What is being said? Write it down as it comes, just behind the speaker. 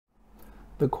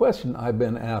The question I've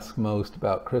been asked most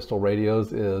about crystal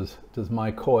radios is, does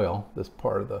my coil, this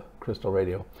part of the crystal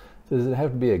radio, does it have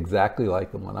to be exactly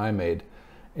like the one I made?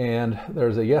 And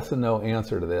there's a yes and no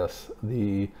answer to this.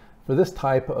 For this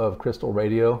type of crystal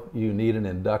radio, you need an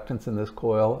inductance in this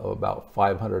coil of about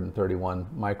 531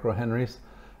 microhenries,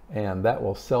 and that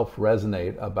will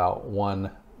self-resonate about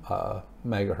 1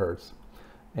 megahertz.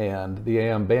 And the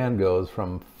AM band goes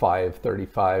from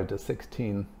 535 to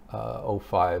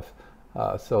 1605.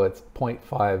 So it's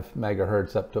 0.5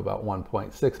 megahertz up to about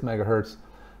 1.6 megahertz.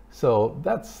 So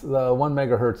that's the 1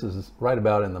 megahertz is right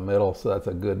about in the middle. So that's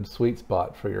a good sweet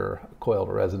spot for your coil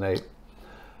to resonate.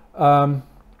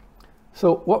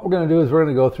 So what we're going to do is we're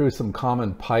going to go through some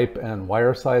common pipe and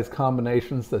wire size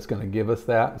combinations that's going to give us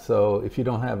that. So if you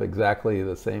don't have exactly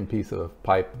the same piece of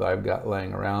pipe that I've got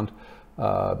laying around,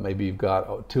 maybe you've got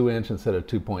a 2-inch instead of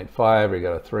 2.5, or you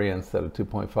got a 3 instead of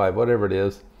 2.5, whatever it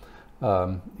is.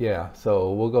 Yeah,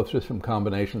 so we'll go through some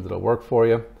combinations that'll work for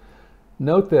you.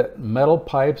 Note that metal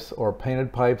pipes or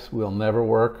painted pipes will never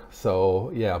work.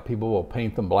 So yeah, people will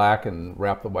paint them black and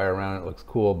wrap the wire around it. It looks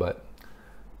cool, but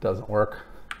it doesn't work.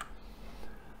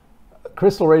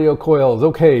 Crystal radio coils.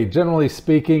 Okay, generally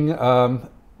speaking,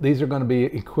 these are going to be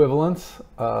equivalents.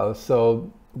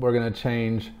 So we're going to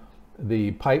change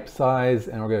the pipe size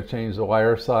and we're going to change the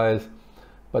wire size.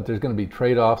 But there's going to be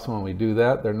trade-offs when we do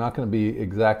that. They're not going to be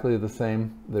exactly the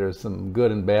same. There's some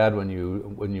good and bad when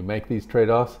you make these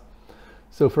trade-offs.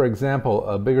 So for example,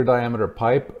 a bigger diameter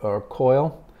pipe or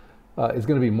coil is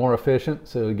going to be more efficient,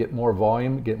 so you get more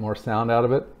volume, get more sound out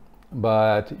of it.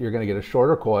 But you're going to get a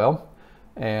shorter coil,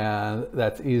 and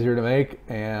that's easier to make,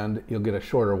 and you'll get a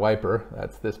shorter wiper.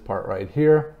 That's this part right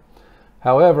here.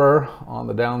 However, on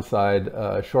the downside,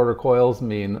 shorter coils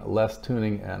mean less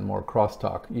tuning and more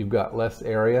crosstalk. You've got less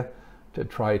area to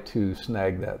try to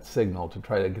snag that signal, to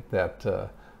try to get that,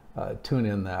 tune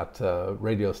in that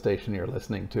radio station you're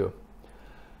listening to.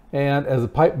 And as the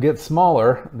pipe gets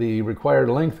smaller, the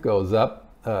required length goes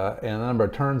up and the number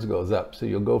of turns goes up. So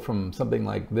you'll go from something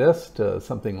like this to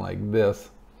something like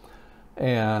this.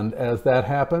 And as that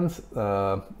happens,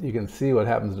 you can see what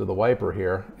happens to the wiper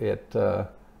here.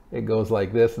 It goes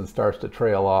like this and starts to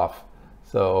trail off.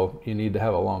 So you need to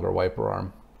have a longer wiper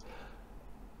arm.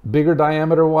 Bigger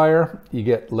diameter wire, you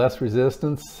get less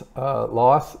resistance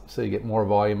loss, so you get more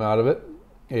volume out of it.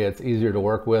 It's easier to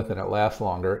work with and it lasts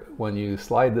longer. When you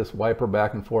slide this wiper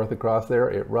back and forth across there,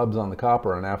 it rubs on the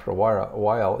copper, and after a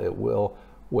while it will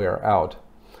wear out.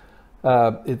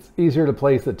 It's easier to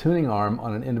place the tuning arm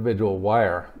on an individual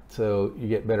wire, so you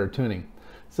get better tuning.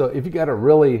 So if you got a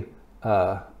really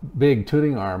big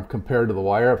tuning arm compared to the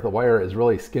wire, if the wire is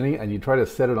really skinny and you try to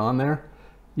set it on there,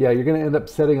 yeah, you're going to end up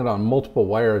setting it on multiple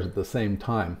wires at the same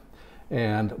time.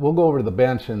 And we'll go over to the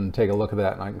bench and take a look at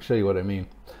that, and I can show you what I mean.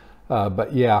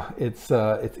 But yeah, it's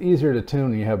easier to tune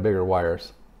when you have bigger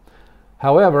wires.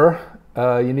 However,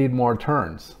 you need more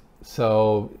turns.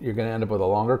 So you're going to end up with a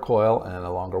longer coil and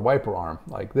a longer wiper arm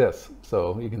like this.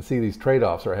 So you can see these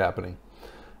trade-offs are happening.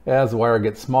 As the wire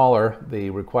gets smaller, the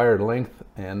required length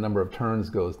and number of turns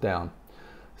goes down.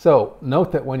 So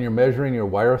note that when you're measuring your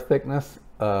wire thickness,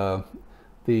 the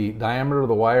diameter of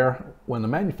the wire, when the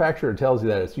manufacturer tells you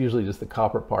that, it's usually just the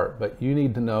copper part, but you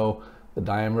need to know the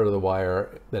diameter of the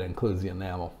wire that includes the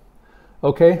enamel.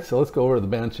 Okay, so let's go over to the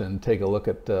bench and take a look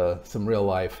at some real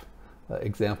life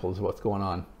examples of what's going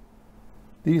on.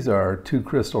 These are two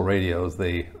crystal radios.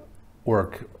 They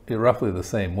work roughly the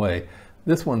same way.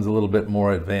 This one's a little bit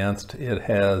more advanced. It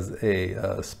has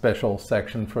a special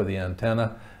section for the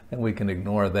antenna, and we can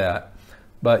ignore that.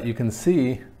 But you can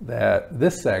see that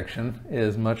this section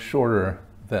is much shorter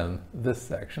than this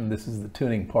section. This is the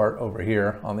tuning part over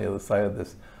here on the other side of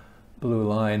this blue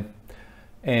line.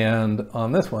 And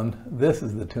on this one, this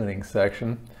is the tuning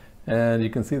section. And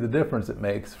you can see the difference it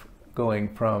makes going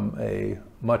from a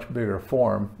much bigger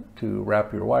form to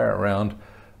wrap your wire around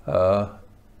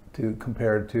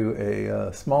compared to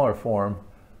a smaller form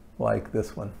like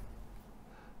this one.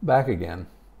 Back again.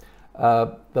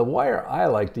 The wire I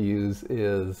like to use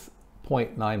is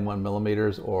 0.91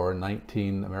 millimeters or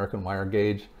 19 American wire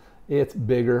gauge. It's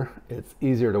bigger, it's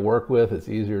easier to work with, it's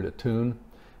easier to tune,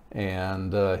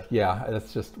 and yeah,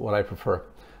 that's just what I prefer.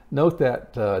 Note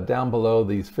that down below,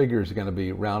 these figures are going to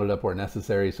be rounded up where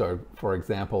necessary. So for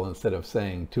example, instead of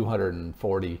saying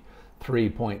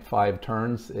 243.5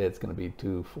 turns, it's going to be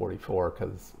 244,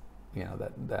 because you know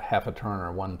that half a turn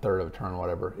or 1/3 of a turn,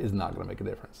 whatever, is not going to make a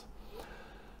difference.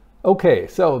 Okay,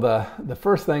 so the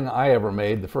first thing I ever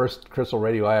made, the first crystal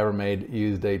radio I ever made,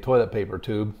 used a toilet paper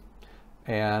tube.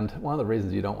 And one of the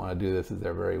reasons you don't want to do this is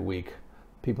they're very weak.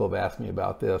 People have asked me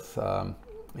about this.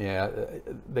 yeah,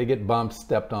 they get bumped,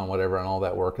 stepped on, whatever, and all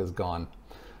that work is gone.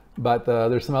 But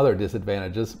there's some other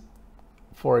disadvantages.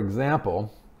 For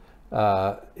example,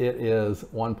 it is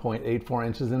 1.84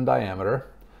 inches in diameter,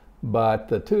 but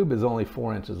the tube is only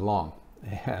 4 inches long.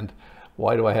 And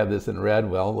why do I have this in red?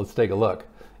 Well, let's take a look.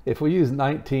 If we use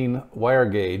 19 wire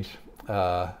gauge,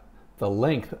 the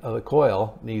length of the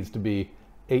coil needs to be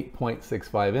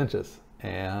 8.65 inches,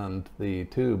 and the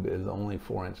tube is only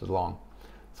 4 inches long.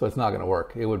 So it's not going to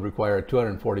work. It would require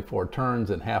 244 turns,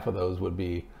 and half of those would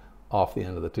be off the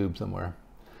end of the tube somewhere.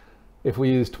 If we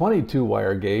use 22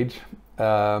 wire gauge,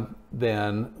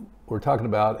 then we're talking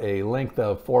about a length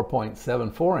of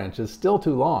 4.74 inches, still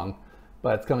too long,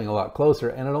 but it's coming a lot closer,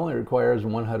 and it only requires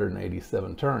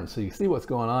 187 turns. So you see what's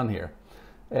going on here.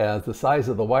 As the size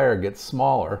of the wire gets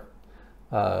smaller,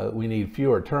 we need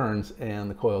fewer turns, and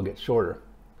the coil gets shorter.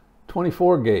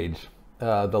 24 gauge,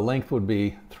 the length would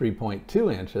be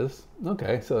 3.2 inches.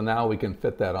 Okay, so now we can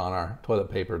fit that on our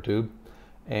toilet paper tube,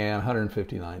 and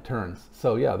 159 turns.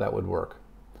 So yeah, that would work.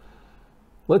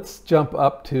 Let's jump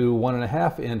up to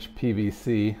 1.5 inch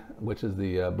PVC, which is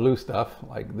the blue stuff,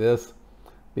 like this.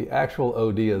 The actual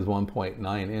OD is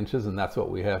 1.9 inches, and that's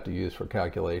what we have to use for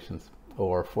calculations,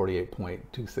 or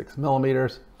 48.26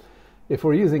 millimeters. If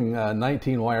we're using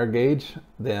 19 wire gauge,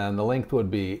 then the length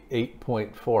would be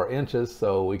 8.4 inches,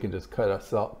 so we can just cut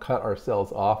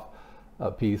ourselves off a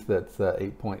piece that's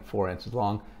 8.4 inches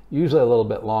long. Usually a little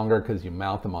bit longer because you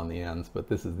mount them on the ends, but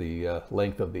this is the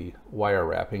length of the wire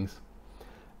wrappings.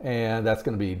 And that's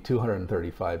going to be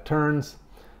 235 turns.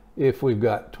 If we've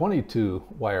got 22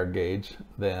 wire gauge,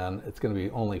 then it's going to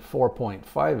be only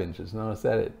 4.5 inches. Notice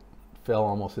that it fell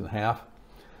almost in half,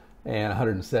 and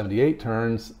 178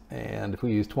 turns. And if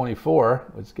we use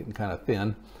 24, which is getting kind of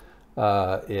thin,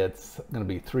 it's going to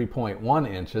be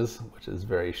 3.1 inches, which is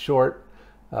very short,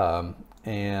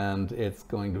 and it's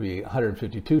going to be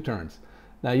 152 turns.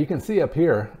 Now you can see up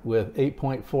here with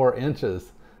 8.4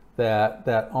 inches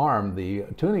that arm, the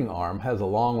tuning arm, has a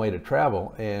long way to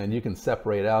travel, and you can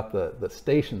separate out the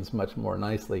stations much more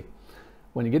nicely.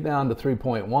 When you get down to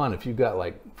 3.1, if you've got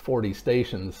like 40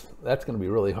 stations, that's going to be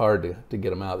really hard to get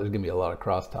them out. There's going to be a lot of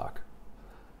crosstalk.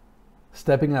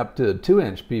 Stepping up to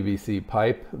 2-inch PVC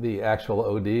pipe, the actual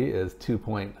OD is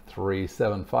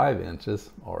 2.375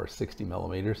 inches, or 60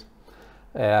 millimeters.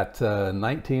 At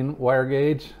 19 wire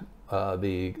gauge,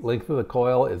 the length of the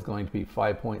coil is going to be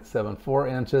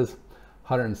 5.74 inches,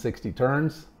 160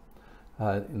 turns.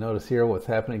 Notice here what's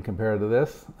happening compared to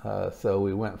this. So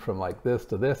we went from like this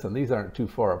to this, and these aren't too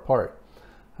far apart,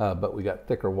 but we got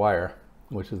thicker wire,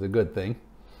 which is a good thing.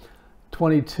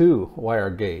 22 wire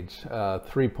gauge,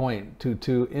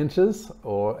 3.22 inches,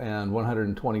 and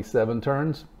 127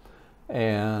 turns.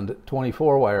 And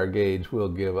 24 wire gauge will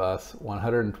give us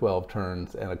 112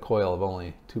 turns and a coil of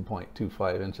only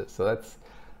 2.25 inches. So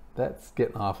that's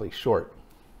getting awfully short.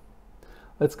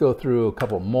 Let's go through a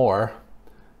couple more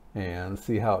and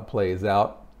see how it plays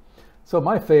out. So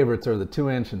my favorites are the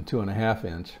 2-inch and 2.5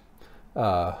 inch.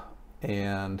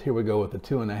 And here we go with the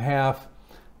 2.5.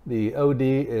 The OD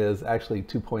is actually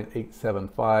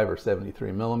 2.875 or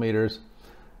 73 millimeters.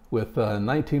 With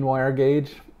 19 wire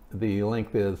gauge, the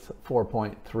length is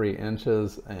 4.3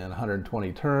 inches and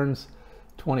 120 turns.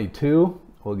 22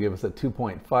 will give us a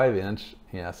 2.5 inch.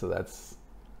 Yeah, so that's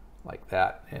like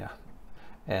that, yeah.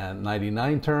 And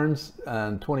 99 turns,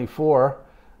 and 24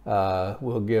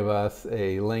 will give us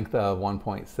a length of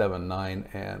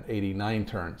 1.79 and 89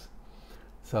 turns.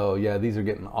 So yeah, these are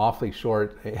getting awfully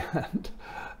short and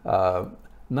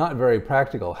not very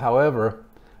practical. However,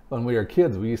 when we were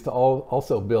kids, we used to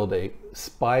also build a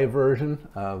spy version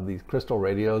of these crystal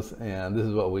radios, and this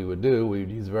is what we would do. We would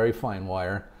use very fine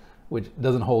wire, which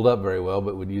doesn't hold up very well,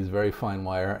 but we'd use very fine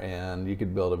wire, and you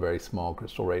could build a very small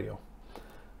crystal radio.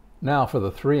 Now for the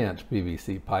 3-inch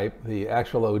PVC pipe, the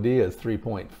actual OD is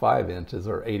 3.5 inches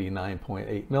or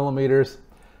 89.8 millimeters.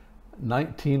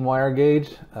 19 wire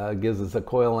gauge gives us a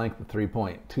coil length of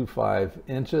 3.25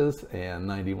 inches and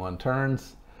 91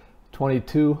 turns.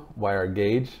 22 wire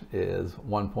gauge is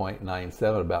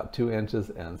 1.97, about 2 inches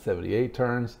and 78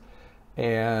 turns.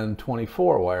 And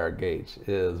 24 wire gauge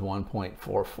is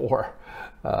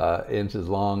 1.44 inches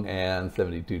long and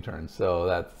 72 turns. So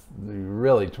that's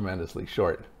really tremendously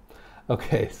short.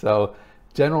 Okay, so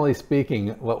generally speaking,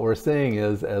 what we're saying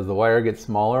is as the wire gets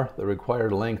smaller, the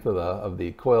required length of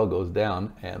the coil goes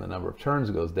down and the number of turns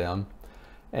goes down.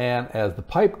 And as the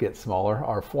pipe gets smaller,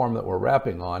 our form that we're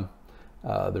wrapping on,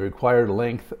 the required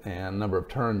length and number of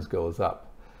turns goes up.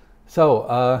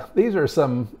 So these are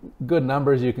some good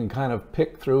numbers you can kind of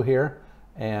pick through here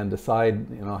and decide,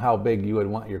 how big you would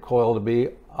want your coil to be.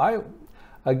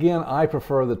 Again, I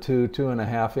prefer the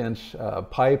 2.5 inch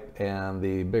pipe and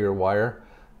the bigger wire.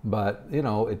 But you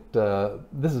know,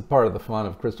 this is part of the fun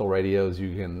of crystal radios.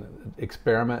 You can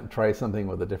experiment, try something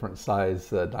with a different size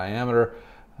diameter,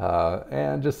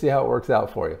 and just see how it works out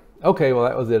for you. Okay, well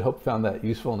that was it. Hope you found that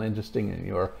useful and interesting in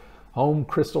your home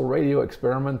crystal radio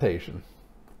experimentation.